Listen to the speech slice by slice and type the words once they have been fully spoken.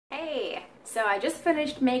So I just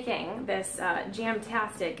finished making this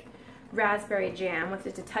jam-tastic raspberry jam with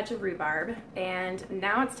just a touch of rhubarb, and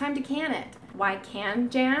now it's time to can it. Why can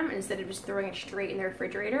jam instead of just throwing it straight in the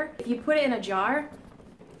refrigerator? If you put it in a jar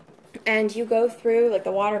and you go through like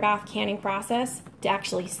the water bath canning process to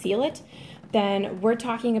actually seal it, then we're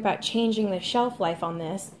talking about changing the shelf life on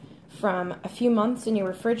this from a few months in your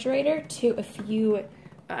refrigerator to a few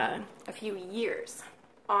years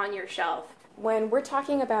on your shelf. When we're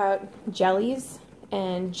talking about jellies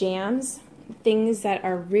and jams, things that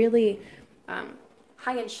are really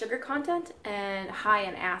high in sugar content and high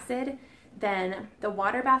in acid, then the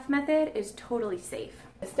water bath method is totally safe.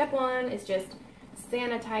 Step one is just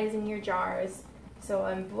sanitizing your jars. So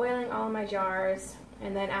I'm boiling all my jars,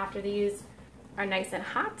 and then after these are nice and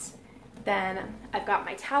hot, then I've got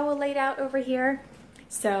my towel laid out over here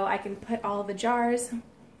so I can put all the jars,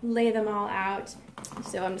 lay them all out.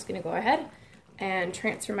 So I'm just gonna go ahead and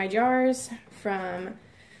transfer my jars from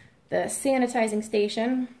the sanitizing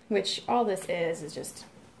station, which all this is just,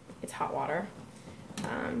 it's hot water,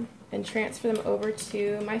 and transfer them over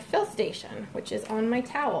to my fill station, which is on my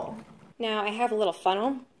towel. Now I have a little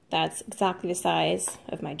funnel that's exactly the size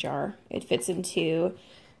of my jar. It fits into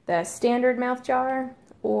the standard mouth jar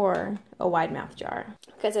or a wide mouth jar.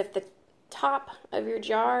 Because if the top of your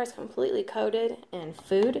jar is completely coated in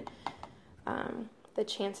food, the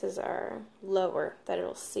chances are lower that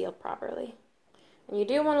it'll seal properly. And you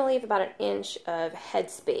do want to leave about 1 inch of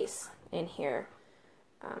headspace in here.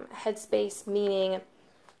 Headspace meaning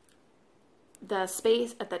the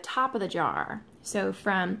space at the top of the jar. So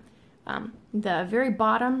from the very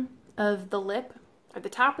bottom of the lip, or the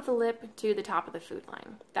top of the lip to the top of the food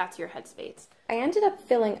line. That's your headspace. I ended up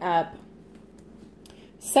filling up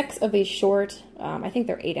 6 of these short, I think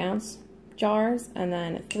they're 8-ounce jars, and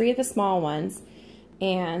then 3 of the small ones,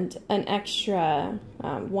 and an extra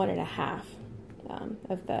 1.5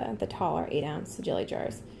 of the taller 8-ounce jelly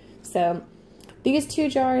jars. So these 2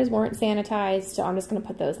 jars weren't sanitized, so I'm just going to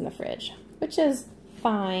put those in the fridge, which is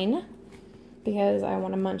fine because I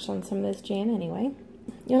want to munch on some of this jam anyway.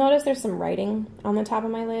 You'll notice there's some writing on the top of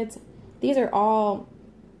my lids. These are all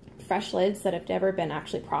fresh lids that have never been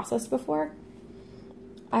actually processed before.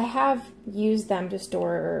 I have used them to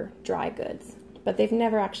store dry goods, but they've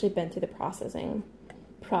never actually been through the processing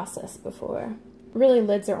process before. Really,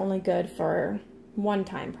 lids are only good for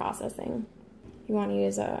one-time processing. You want to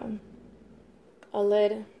use a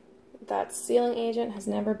lid that sealing agent has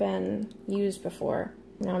never been used before.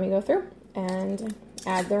 Now let me go through and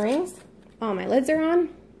add the rings. All my lids are on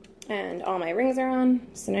and all my rings are on.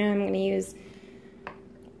 So now I'm going to use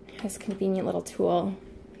this convenient little tool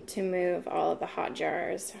to move all of the hot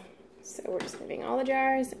jars. So we're just moving all the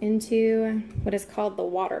jars into what is called the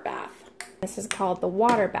water bath. This is called the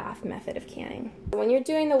water bath method of canning. When you're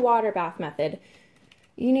doing the water bath method,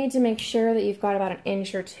 you need to make sure that you've got about 1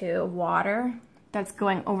 inch or 2 of water that's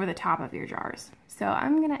going over the top of your jars. So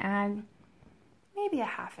I'm going to add maybe a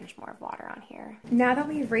 1/2 inch more of water on here. Now that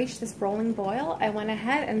we've reached this rolling boil, I went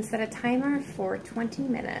ahead and set a timer for 20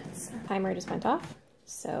 minutes. Timer just went off,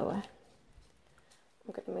 so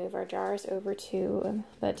I'm going to move our jars over to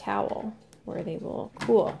the towel where they will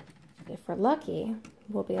cool. If we're lucky,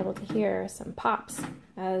 we'll be able to hear some pops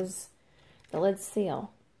as the lids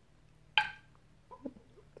seal.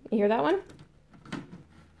 You hear that one?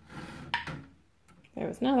 There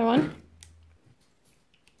was another one.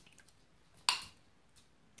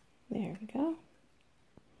 There we go.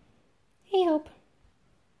 Hey, Hope.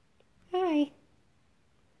 Hi.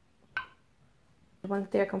 Once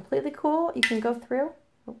they're completely cool, you can go through.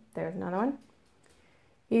 Oh, there's another one.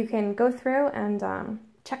 You can go through and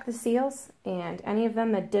check the seals, and any of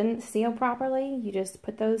them that didn't seal properly, you just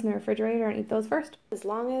put those in the refrigerator and eat those first. As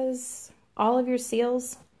long as all of your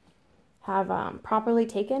seals have properly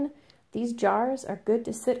taken, these jars are good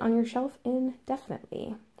to sit on your shelf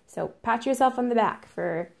indefinitely. So pat yourself on the back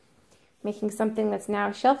for making something that's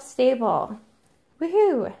now shelf stable.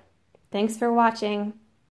 Woohoo! Thanks for watching.